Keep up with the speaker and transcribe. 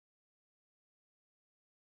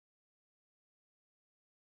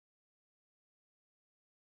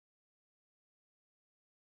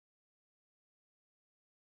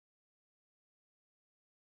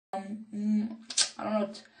I don't know. I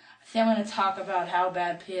think I'm going to talk about how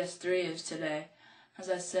bad PS3 is today. As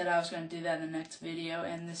I said, I was going to do that in the next video,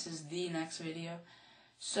 and this is the next video.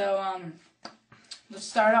 So, let's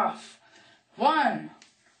start off.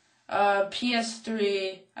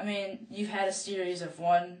 PS3, I mean, you've had a series of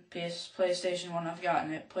PlayStation 1, I've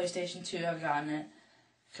gotten it. PlayStation 2, I've gotten it,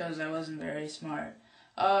 because I wasn't very smart.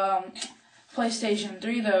 PlayStation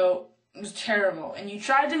 3, though, was terrible, and you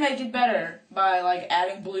tried to make it better by, like,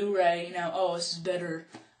 adding Blu-ray, oh, this is better,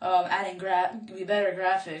 adding better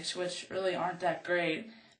graphics, which really aren't that great.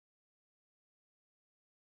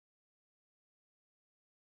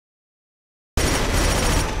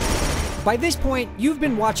 By this point, you've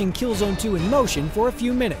been watching Killzone 2 in motion for a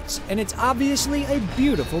few minutes, and it's obviously a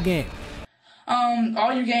beautiful game.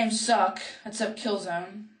 All your games suck, except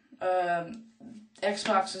Killzone.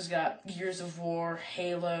 Xbox has got Gears of War,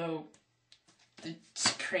 Halo.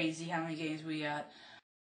 It's crazy how many games we got.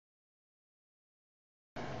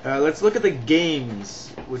 Let's look at the games,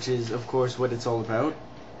 which is, of course, what it's all about.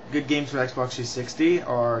 Good games for Xbox 360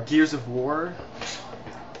 are Gears of War,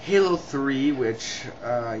 Halo 3, which,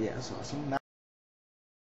 yeah, it's awesome.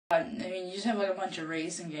 I mean, you just have like a bunch of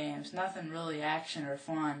racing games, nothing really action or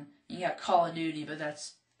fun. You got Call of Duty, but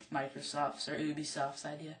that's Microsoft's or Ubisoft's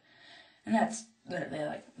idea, and that's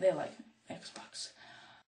they like Xbox.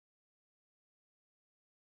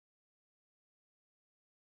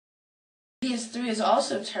 PS3 is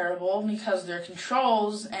also terrible because their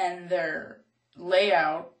controls and their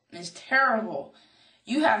layout is terrible.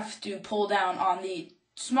 You have to pull down on the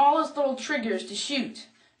smallest little triggers to shoot.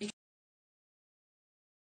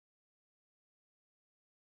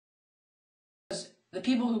 Because the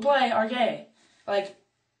people who play are gay. Like,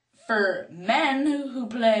 for men who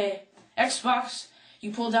play Xbox, you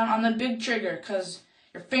pull down on the big trigger because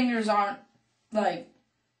your fingers aren't, like,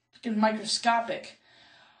 microscopic.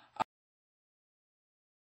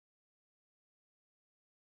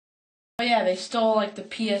 Oh yeah, they stole, like, the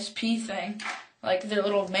PSP thing. Like, their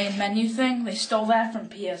little main menu thing. They stole that from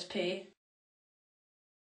PSP.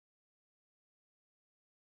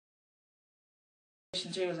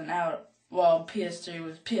 PlayStation 3 wasn't out. Well,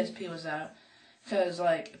 PSP was out. Because,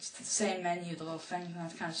 like, it's the same menu, the little thing, and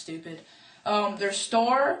that's kind of stupid. Their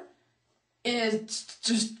store is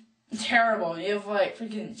just terrible. You have, like,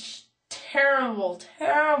 freaking terrible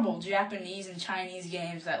Japanese and Chinese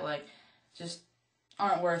games that, like, just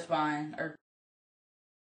aren't worth buying. Or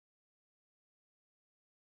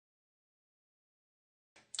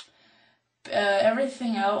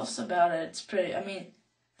everything else about it, it's pretty. I mean,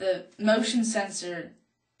 the motion sensor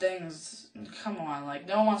things, come on, like,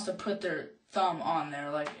 no one wants to put their thumb on there.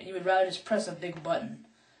 Like, you would rather just press a big button.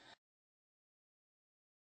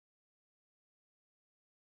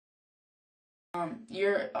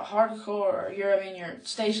 Your hardcore, your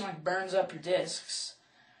station, like, burns up your discs.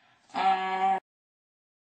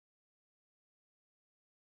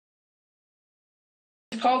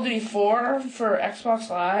 Call of Duty 4 for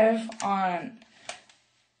Xbox Live on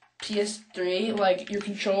PS3, like, your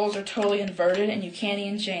controls are totally inverted and you can't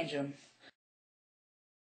even change them.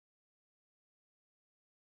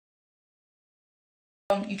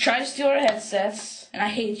 You try to steal our headsets, and I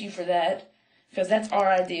hate you for that, because that's our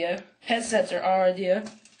idea. Headsets are our idea.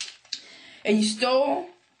 And you stole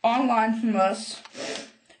online from us,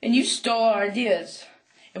 and you stole our ideas.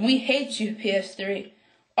 And we hate you, PS3.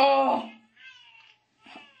 All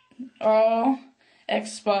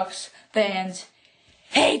Xbox fans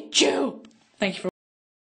hate you! Thank you for